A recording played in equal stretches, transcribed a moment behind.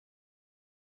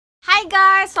Hi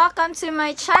guys! Welcome to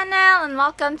my channel and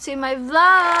welcome to my vlog!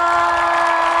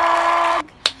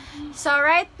 So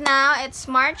right now, it's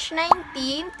March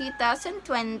 19,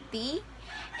 2020.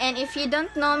 And if you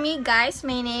don't know me guys,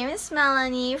 my name is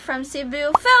Melanie from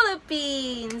Cebu,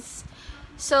 Philippines.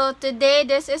 So today,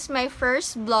 this is my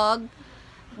first vlog.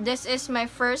 This is my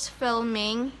first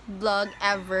filming vlog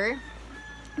ever.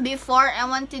 Before, I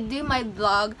want to do my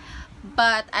vlog,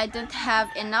 but I don't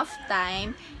have enough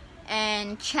time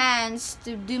and chance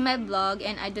to do my vlog,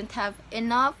 and I don't have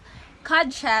enough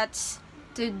cod chats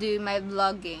to do my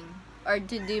vlogging or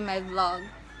to do my vlog.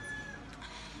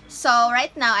 So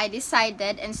right now I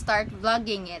decided and start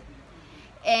vlogging it,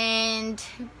 and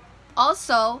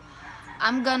also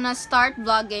I'm gonna start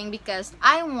vlogging because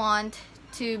I want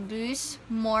to boost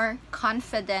more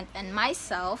confident in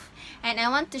myself, and I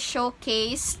want to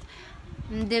showcase,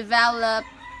 develop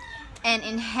and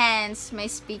enhance my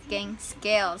speaking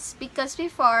skills, because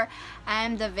before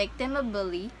I'm the victim of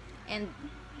bully and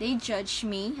they judge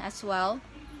me as well,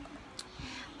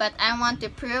 but I want to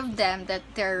prove them that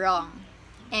they're wrong,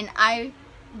 and I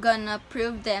gonna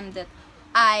prove them that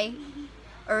I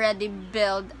already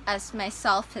build as my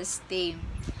self-esteem.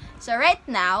 So right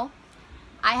now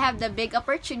I have the big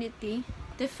opportunity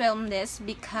to film this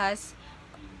because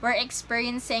we're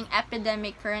experiencing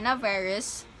epidemic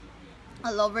coronavirus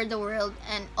all over the world,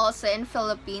 and also in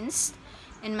Philippines.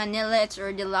 In Manila, it's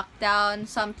already locked down.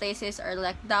 Some places are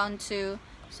locked down too.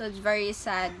 So it's very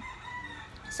sad.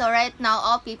 So right now,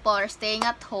 all people are staying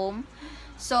at home.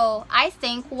 So I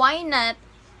think, why not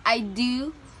I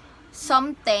do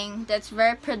something that's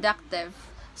very productive?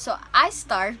 So I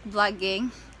start vlogging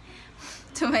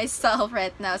to myself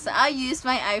right now. So I'll use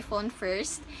my iPhone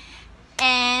first.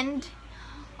 And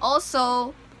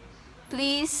also,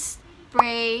 please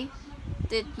pray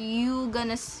that you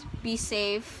gonna be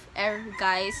safe,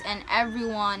 guys, and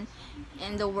everyone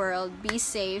in the world be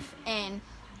safe, and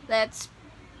let's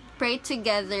pray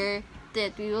together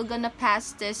that we will gonna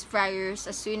pass this virus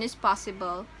as soon as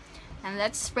possible, and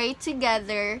let's pray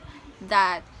together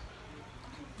that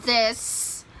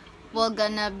this will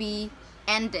gonna be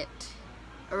ended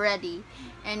already,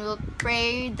 and we'll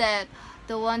pray that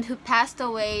the one who passed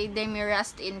away, they may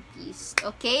rest in peace.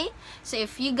 Okay, so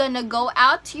if you're gonna go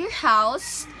out to your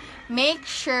house, make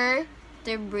sure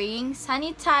to bring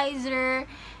sanitizer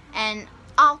and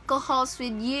alcohols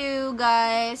with you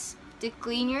guys to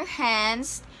clean your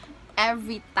hands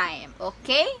every time.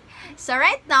 Okay, so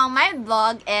right now my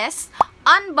vlog is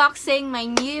unboxing my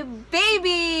new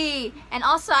baby, and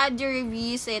also I do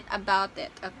reviews about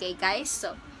it. Okay guys,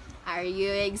 so are you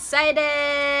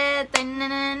excited?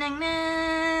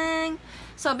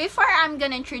 So before I'm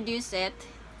gonna introduce it,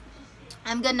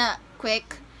 I'm gonna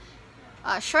quick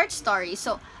short story.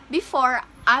 So before,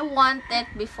 I want it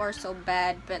before so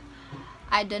bad, but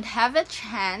I don't have a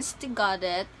chance to get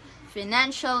it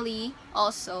financially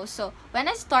also. So when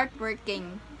I start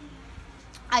working,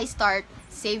 I start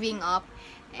saving up,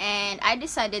 and I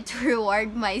decided to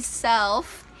reward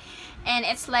myself, and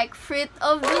it's like fruit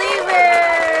of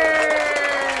believers.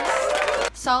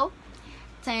 So,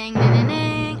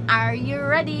 are you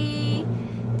ready?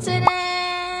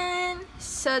 Ta-da!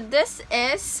 So this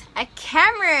is a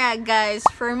camera, guys,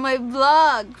 for my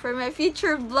vlog, for my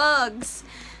future vlogs.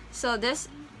 So this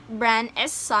brand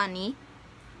is Sony.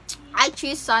 I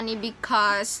choose Sony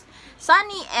because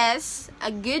Sony is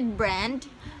a good brand,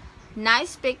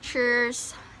 nice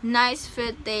pictures, nice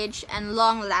footage, and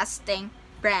long-lasting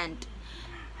brand.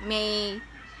 May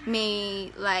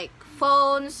like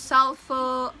phones,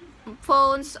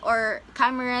 phones or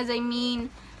cameras, I mean.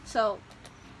 So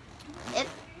it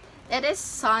is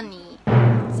Sony.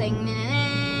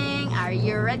 Are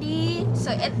you ready?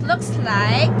 So it looks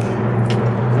like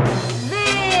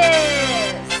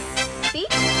this. See?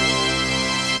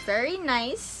 Very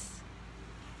nice.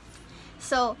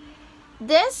 So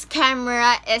this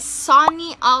camera is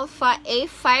Sony Alpha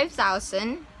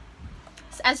A5000.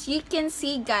 As you can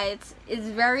see, guys, it's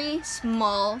very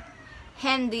small,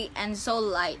 handy, and so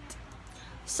light.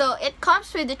 So it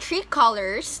comes with the three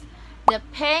colors: the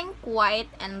pink, white,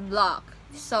 and black.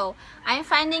 So I'm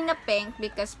finding the pink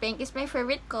because pink is my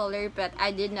favorite color, but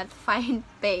I did not find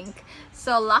pink.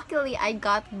 So luckily I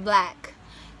got black.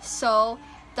 So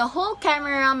the whole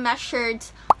camera measured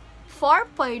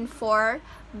 4.4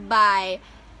 by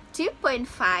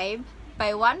 2.5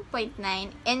 by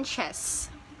 1.9 inches.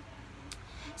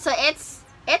 So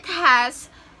it has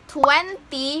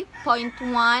 20.1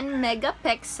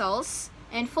 megapixels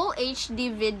and full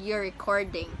HD video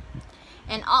recording,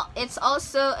 and it's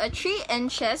also a 3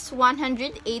 inches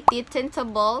 180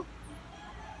 tintable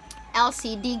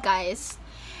LCD, guys.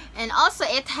 And also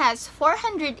it has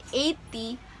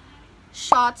 480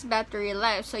 shots battery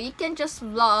life, so you can just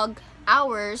vlog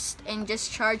hours and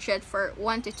just charge it for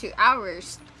 1 to 2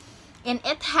 hours. And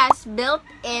it has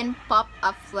built-in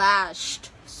pop-up flash.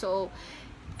 So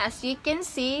as you can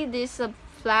see, there's a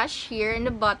flash here in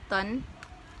the button.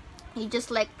 You just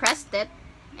like pressed it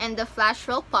and the flash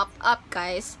will pop up,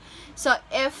 guys. So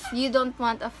if you don't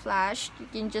want a flash, you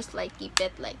can just like keep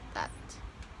it like that.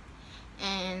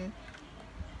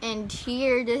 And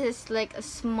here, this is like a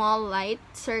small light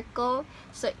circle,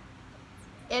 so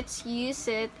it's use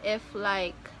it if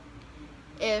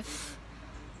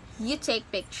you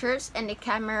take pictures and the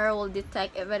camera will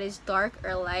detect if it is dark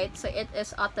or light, so it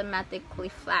is automatically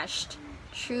flashed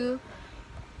through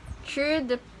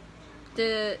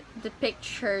the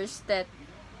pictures that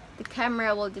the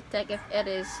camera will detect if it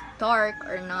is dark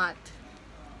or not.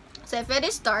 So if it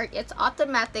is dark, it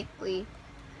automatically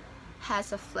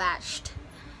has a flash.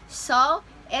 So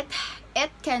it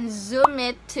can zoom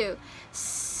it to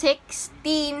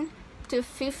 16 to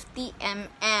 50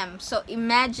 mm. So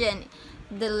imagine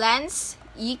the lens,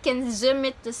 you can zoom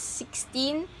it to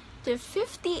 16 to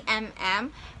 50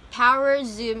 mm power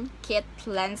zoom kit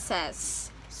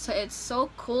lenses. So it's so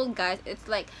cool, guys. It's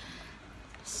like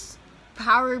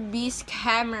Power Beast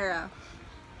camera.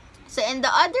 So in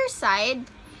the other side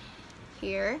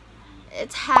here,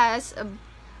 it has a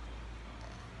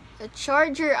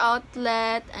charger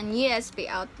outlet and USB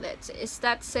outlet. So it's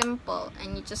that simple,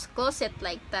 and you just close it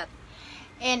like that.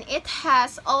 And it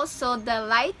has also the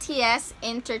LightTS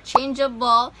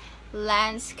interchangeable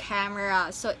lens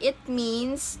camera. So it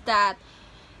means that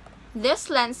these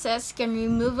lenses can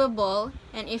removable,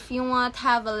 and if you want to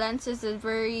have a lenses that's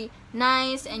very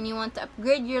nice and you want to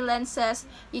upgrade your lenses,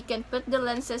 you can put the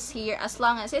lenses here as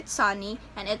long as it's sunny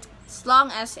and as long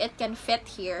as it can fit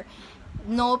here,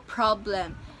 no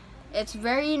problem. It's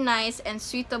very nice and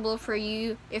suitable for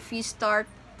you if you start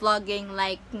vlogging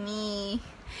like me.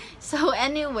 So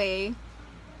anyway,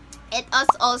 it has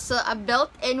also a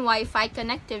built-in Wi-Fi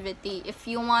connectivity. If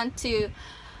you want to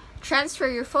transfer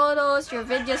your photos, your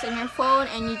videos in your phone,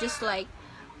 and you just like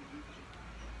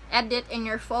edit in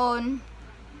your phone,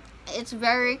 it's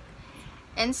very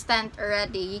instant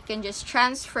already. You can just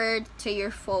transfer it to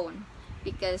your phone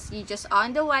because you just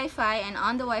on the Wi-Fi and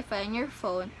on the Wi-Fi in your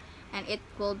phone, and it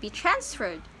will be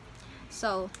transferred.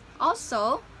 So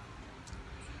also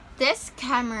this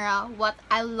camera, what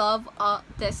I love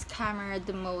this camera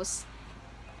the most,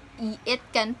 it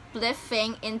can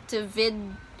flipping into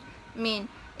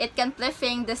it can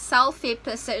flipping the selfie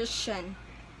position,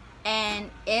 and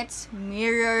it's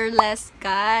mirrorless,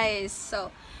 guys.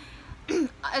 So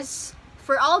as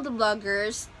for all the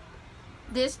vloggers,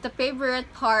 the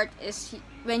favorite part is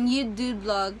when you do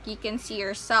vlog, you can see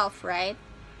yourself, right?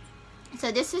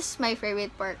 So this is my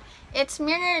favorite part. It's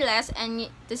mirrorless, and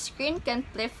the screen can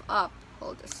flip up.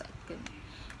 Hold a second.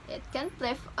 It can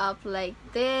flip up like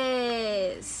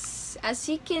this. As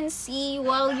you can see,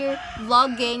 while you're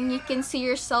vlogging, you can see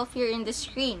yourself here in the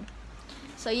screen.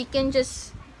 So you can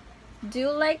just do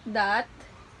like that,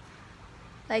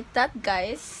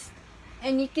 guys,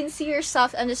 and you can see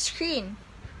yourself on the screen.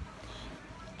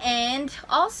 And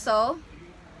also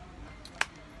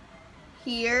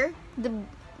here,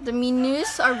 the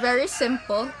menus are very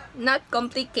simple, not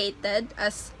complicated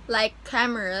as like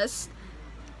cameras.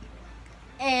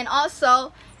 And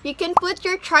also you can put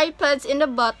your tripods in the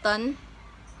bottom,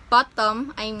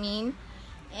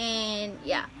 and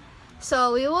yeah.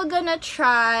 So we were gonna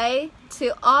try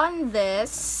to on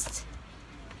this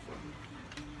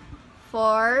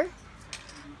for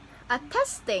a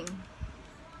testing.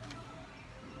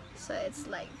 So it's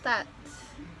like that.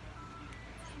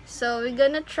 So we're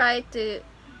gonna try to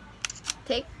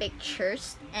take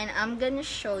pictures, and I'm gonna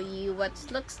show you what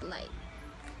it looks like.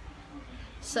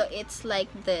 So it's like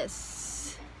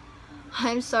this.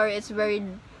 I'm sorry, it's very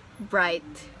bright.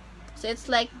 So it's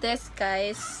like this,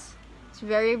 guys. It's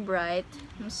very bright.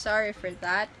 I'm sorry for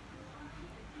that.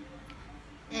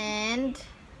 And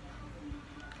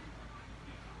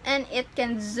it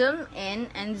can zoom in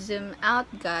and zoom out,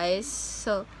 guys.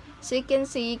 So you can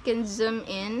see, you can zoom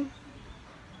in,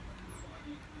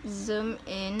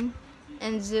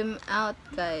 and zoom out,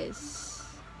 guys.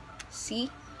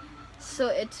 See? So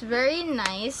it's very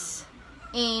nice,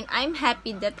 and I'm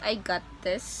happy that I got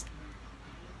this.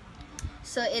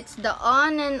 So it's the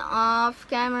on and off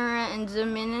camera and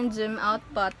zoom in and zoom out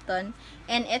button,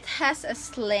 and it has a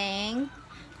sling,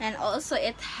 and also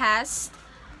it has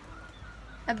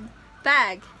a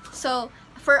bag. So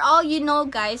for all you know,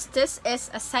 guys, this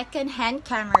is a second-hand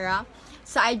camera.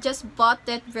 So I just bought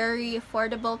it very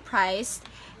affordable price,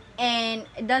 and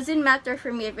it doesn't matter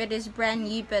for me if it is brand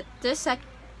new, but this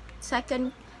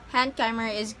second hand camera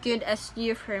is good as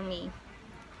new for me,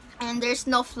 and there's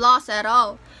no flaws at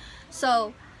all.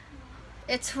 So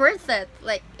it's worth it.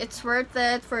 Like, it's worth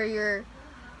it for your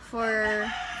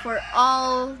for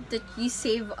all that you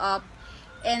save up.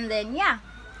 And then yeah,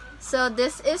 so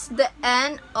this is the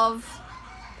end of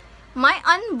my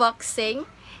unboxing,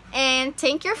 and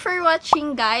thank you for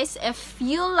watching, guys. If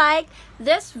you like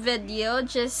this video,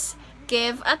 just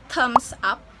give a thumbs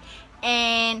up,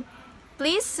 and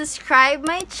please subscribe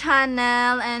my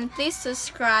channel, and please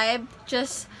subscribe,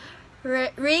 just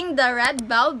ring the red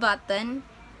bell button.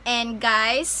 And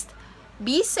guys,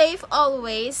 be safe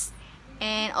always,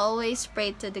 and always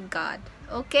pray to the God,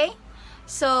 okay?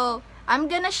 So I'm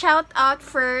gonna shout out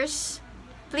first.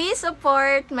 Please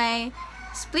support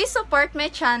my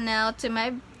channel.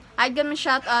 I'm gonna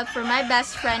shout out for my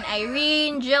best friend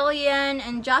Irene, Jillian,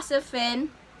 and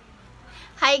Josephine.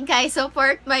 Hi guys,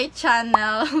 support my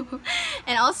channel.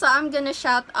 And also I'm gonna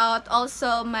shout out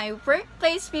also my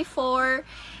workplace before,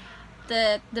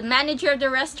 the manager of the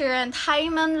restaurant. Hi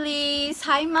Ma'am Liz,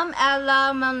 hi Ma'am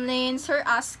Ella, Ma'am Lynn, Sir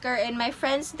Oscar, and my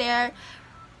friends there,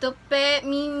 Tupe,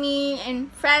 Mimi,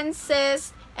 and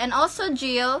Francis, and also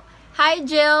Jill. Hi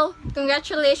Jill,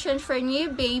 congratulations for new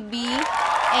baby,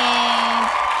 and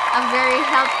a very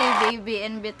healthy baby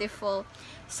and beautiful.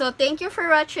 So thank you for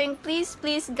watching. Please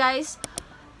guys,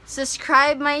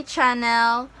 subscribe my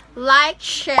channel, like,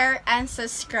 share, and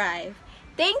subscribe.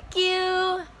 Thank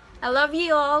you. I love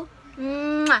you all.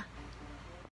 Mwah.